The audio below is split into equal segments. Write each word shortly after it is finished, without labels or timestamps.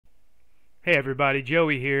Hey everybody,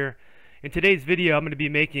 Joey here. In today's video I'm going to be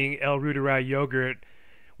making Reuteri yogurt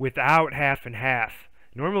without half and half.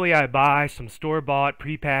 Normally I buy some store-bought,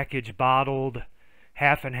 prepackaged, bottled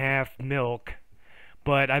half and half milk,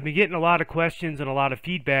 but I've been getting a lot of questions and a lot of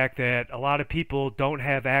feedback that a lot of people don't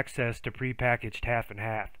have access to prepackaged half and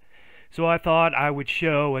half. So I thought I would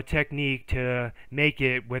show a technique to make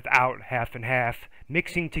it without half and half,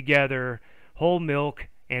 mixing together whole milk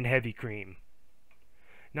and heavy cream.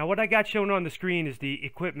 Now what I got shown on the screen is the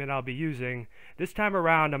equipment I'll be using. This time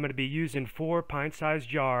around I'm going to be using 4 pint-sized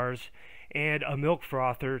jars and a milk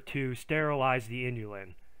frother to sterilize the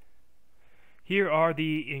inulin. Here are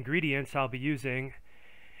the ingredients I'll be using.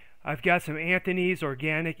 I've got some Anthony's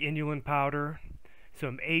organic inulin powder,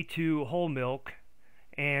 some A2 whole milk,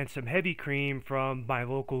 and some heavy cream from my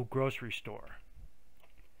local grocery store.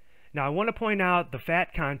 Now I want to point out the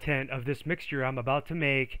fat content of this mixture I'm about to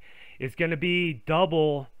make is going to be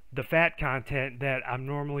double the fat content that I'm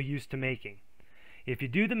normally used to making. If you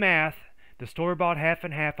do the math, the store-bought half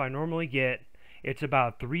and half I normally get, it's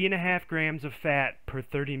about 3.5 grams of fat per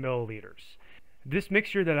 30 milliliters. This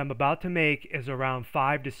mixture that I'm about to make is around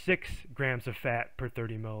 5 to 6 grams of fat per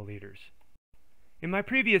 30 milliliters. In my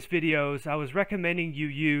previous videos, I was recommending you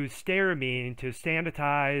use stearamine to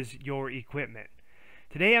sanitize your equipment.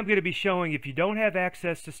 Today I'm going to be showing if you don't have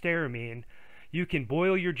access to stearamine, you can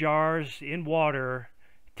boil your jars in water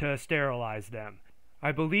to sterilize them.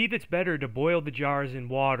 I believe it's better to boil the jars in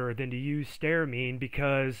water than to use stearamine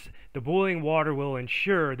because the boiling water will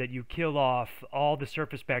ensure that you kill off all the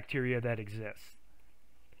surface bacteria that exists.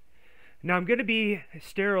 Now I'm going to be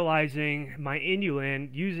sterilizing my inulin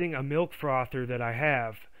using a milk frother that I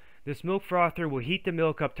have. This milk frother will heat the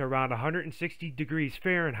milk up to around 160 degrees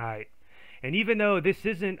Fahrenheit. And even though this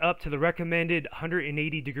isn't up to the recommended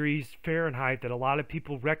 180 degrees Fahrenheit that a lot of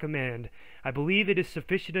people recommend, I believe it is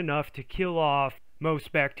sufficient enough to kill off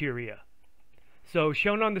most bacteria. So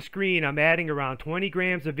shown on the screen, I'm adding around 20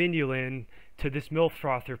 grams of inulin to this milk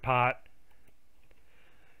frother pot.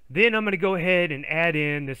 Then I'm going to go ahead and add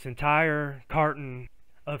in this entire carton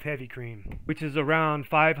of heavy cream, which is around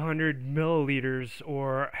 500 milliliters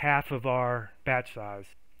or half of our batch size.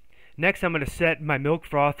 Next I'm going to set my milk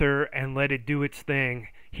frother and let it do its thing,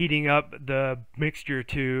 heating up the mixture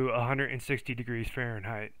to 160 degrees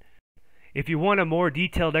Fahrenheit. If you want a more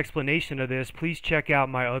detailed explanation of this, please check out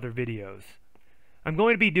my other videos. I'm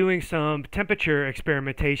going to be doing some temperature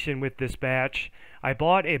experimentation with this batch. I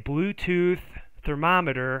bought a Bluetooth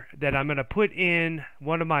thermometer that I'm going to put in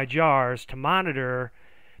one of my jars to monitor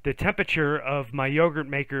the temperature of my yogurt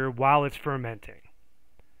maker while it's fermenting.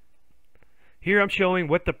 Here I'm showing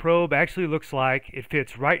what the probe actually looks like. It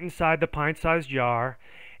fits right inside the pint-sized jar,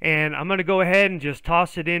 and I'm going to go ahead and just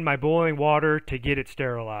toss it in my boiling water to get it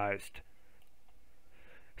sterilized.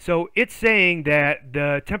 So it's saying that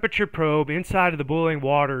the temperature probe inside of the boiling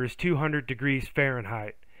water is 200 degrees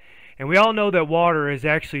Fahrenheit. And we all know that water is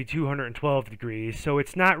actually 212 degrees, so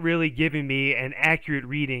it's not really giving me an accurate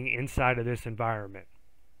reading inside of this environment.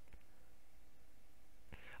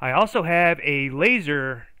 I also have a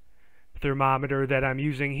laser thermometer that I'm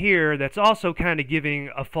using here that's also kind of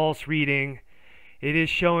giving a false reading. It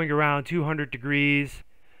is showing around 200 degrees.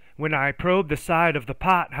 When I probe the side of the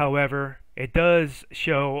pot, however, it does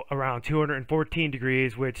show around 214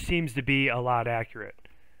 degrees, which seems to be a lot accurate.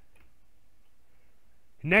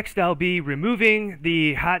 Next I'll be removing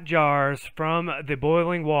the hot jars from the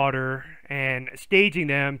boiling water and staging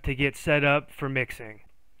them to get set up for mixing.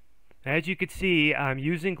 As you can see, I'm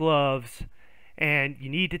using gloves, and you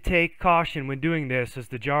need to take caution when doing this as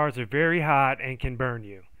the jars are very hot and can burn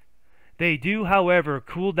you. They do, however,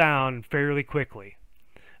 cool down fairly quickly.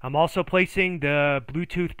 I'm also placing the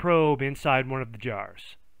Bluetooth probe inside one of the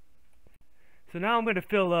jars. So now I'm going to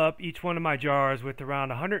fill up each one of my jars with around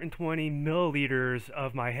 120 milliliters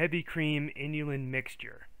of my heavy cream inulin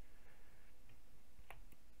mixture.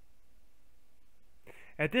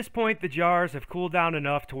 At this point the jars have cooled down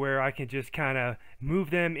enough to where I can just kind of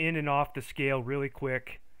move them in and off the scale really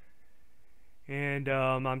quick. And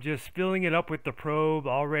I'm just filling it up with the probe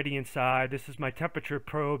already inside. This is my temperature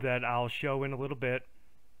probe that I'll show in a little bit.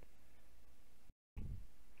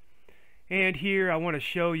 And here I want to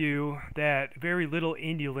show you that very little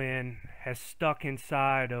inulin has stuck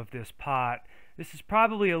inside of this pot. This is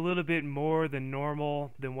probably a little bit more than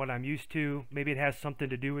normal than what I'm used to. Maybe it has something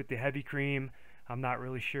to do with the heavy cream. I'm not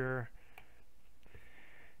really sure.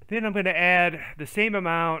 Then I'm going to add the same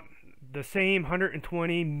amount, the same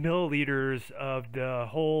 120 milliliters of the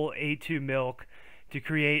whole A2 milk to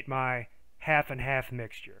create my half and half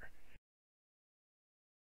mixture.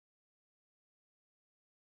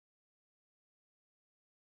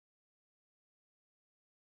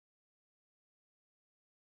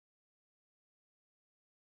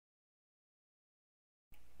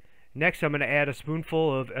 Next, I'm going to add a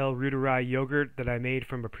spoonful of Reuteri yogurt that I made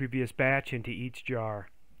from a previous batch into each jar.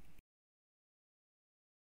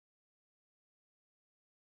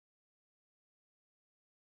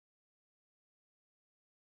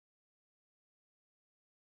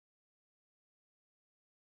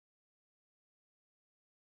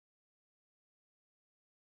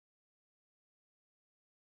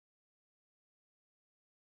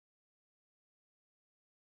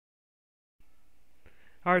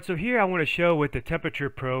 Alright, so here I want to show what the temperature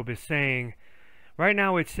probe is saying. Right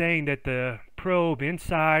now it's saying that the probe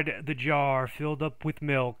inside the jar filled up with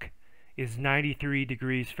milk is 93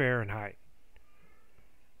 degrees Fahrenheit.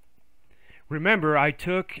 Remember, I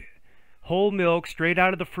took whole milk straight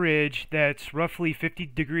out of the fridge that's roughly 50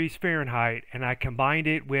 degrees Fahrenheit, and I combined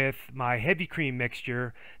it with my heavy cream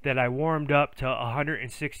mixture that I warmed up to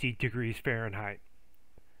 160 degrees Fahrenheit.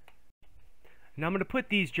 Now I'm going to put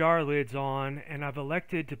these jar lids on, and I've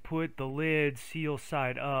elected to put the lid seal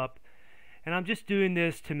side up, and I'm just doing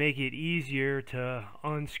this to make it easier to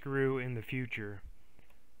unscrew in the future.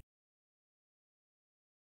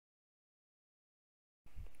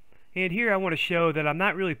 And here I want to show that I'm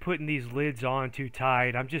not really putting these lids on too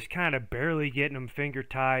tight. I'm just kind of barely getting them finger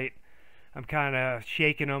tight. I'm kind of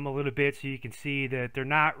shaking them a little bit so you can see that they're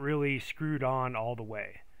not really screwed on all the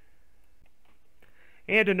way.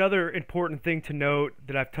 And another important thing to note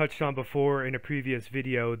that I've touched on before in a previous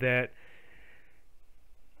video, that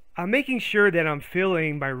I'm making sure that I'm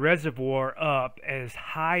filling my reservoir up as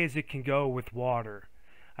high as it can go with water.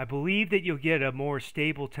 I believe that you'll get a more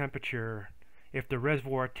stable temperature if the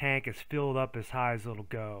reservoir tank is filled up as high as it'll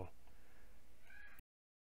go.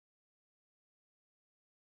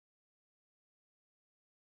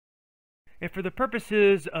 And for the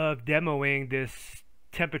purposes of demoing this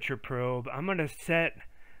temperature probe, I'm going to set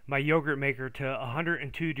my yogurt maker to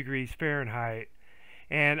 102 degrees Fahrenheit,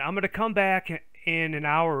 and I'm going to come back in an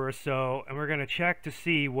hour or so and we're going to check to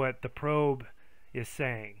see what the probe is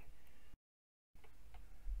saying.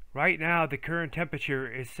 Right now the current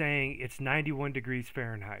temperature is saying it's 91 degrees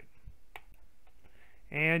Fahrenheit.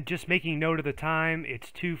 And just making note of the time,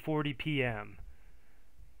 it's 2:40 p.m.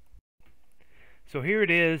 So here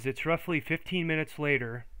it is, it's roughly 15 minutes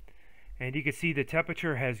later, and you can see the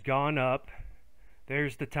temperature has gone up.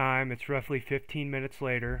 There's the time, it's roughly 15 minutes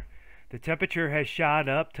later. The temperature has shot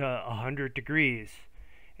up to 100 degrees.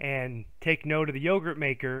 And take note of the yogurt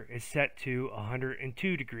maker is set to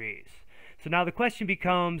 102 degrees. So now the question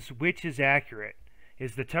becomes, which is accurate?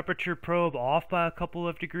 Is the temperature probe off by a couple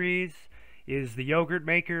of degrees? Is the yogurt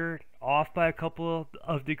maker off by a couple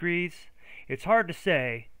of degrees? It's hard to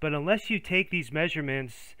say, but unless you take these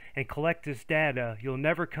measurements and collect this data, you'll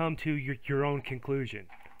never come to your own conclusion.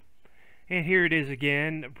 And here it is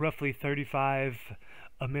again, roughly 35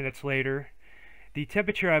 minutes later. The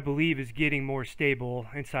temperature, I believe, is getting more stable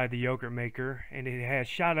inside the yogurt maker, and it has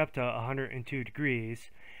shot up to 102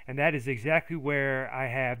 degrees, and that is exactly where I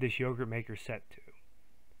have this yogurt maker set to.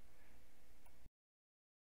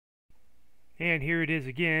 And here it is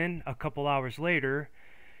again, a couple hours later.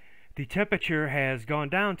 The temperature has gone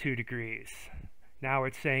down 2 degrees. Now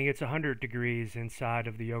it's saying it's 100 degrees inside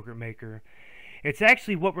of the yogurt maker. It's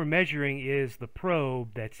actually, what we're measuring is the probe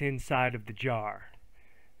that's inside of the jar.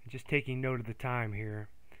 Just taking note of the time here.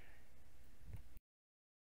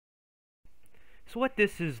 So what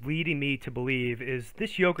this is leading me to believe is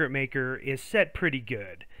this yogurt maker is set pretty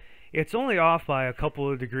good. It's only off by a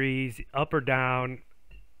couple of degrees up or down,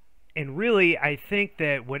 and really I think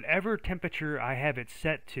that whatever temperature I have it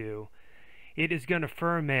set to, it is going to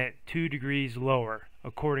ferment 2 degrees lower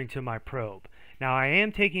according to my probe. Now I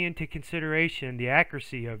am taking into consideration the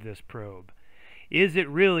accuracy of this probe. Is it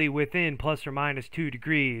really within plus or minus 2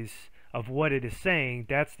 degrees of what it is saying?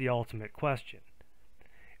 That's the ultimate question.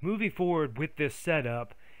 Moving forward with this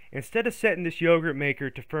setup, instead of setting this yogurt maker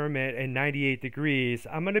to ferment at 98 degrees,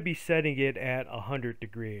 I'm going to be setting it at 100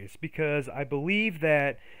 degrees because I believe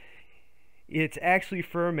that it's actually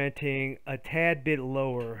fermenting a tad bit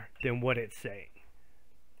lower than what it's saying.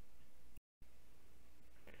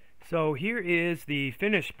 So here is the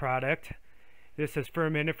finished product. This has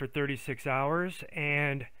fermented for 36 hours,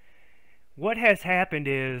 and what has happened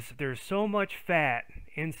is there's so much fat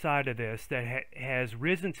inside of this that has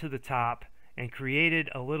risen to the top and created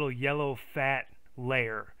a little yellow fat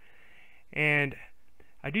layer. And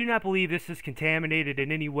I do not believe this is contaminated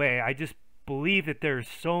in any way. I just believe that there's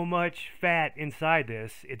so much fat inside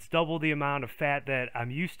this, it's double the amount of fat that I'm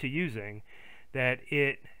used to using, that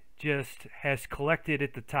it just has collected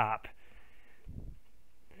at the top.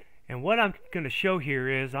 And what I'm going to show here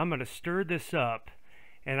is I'm going to stir this up,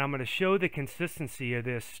 and I'm going to show the consistency of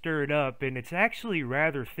this stirred up, and it's actually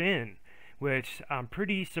rather thin, which I'm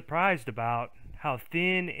pretty surprised about how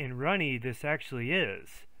thin and runny this actually is.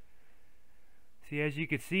 See, as you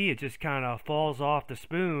can see, it just kind of falls off the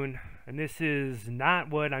spoon, and this is not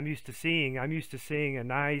what I'm used to seeing. I'm used to seeing a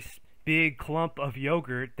nice big clump of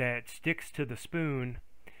yogurt that sticks to the spoon.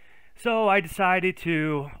 So I decided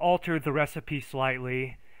to alter the recipe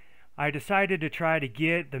slightly. I decided to try to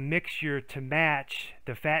get the mixture to match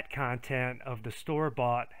the fat content of the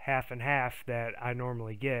store-bought half and half that I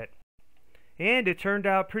normally get. And it turned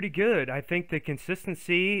out pretty good. I think the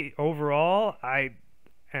consistency overall, I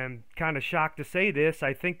am kind of shocked to say this,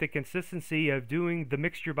 I think the consistency of doing the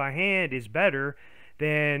mixture by hand is better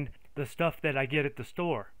than the stuff that I get at the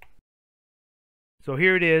store. So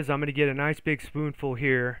here it is. I'm going to get a nice big spoonful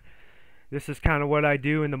here. This is kind of what I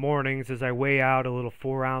do in the mornings as I weigh out a little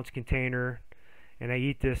 4-ounce container, and I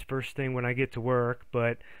eat this first thing when I get to work.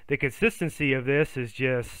 But the consistency of this is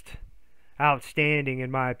just outstanding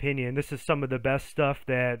in my opinion. This is some of the best stuff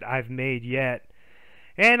that I've made yet.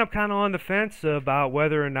 And I'm kind of on the fence about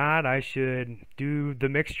whether or not I should do the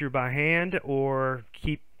mixture by hand or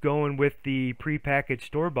keep going with the prepackaged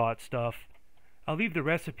store-bought stuff. I'll leave the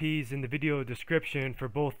recipes in the video description for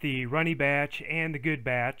both the runny batch and the good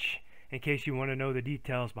batch in case you want to know the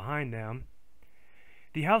details behind them.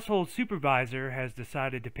 The household supervisor has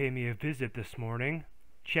decided to pay me a visit this morning,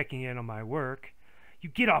 checking in on my work. You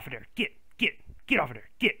get off of there. Get off of there.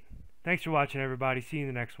 Get. Thanks for watching, everybody. See you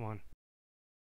in the next one.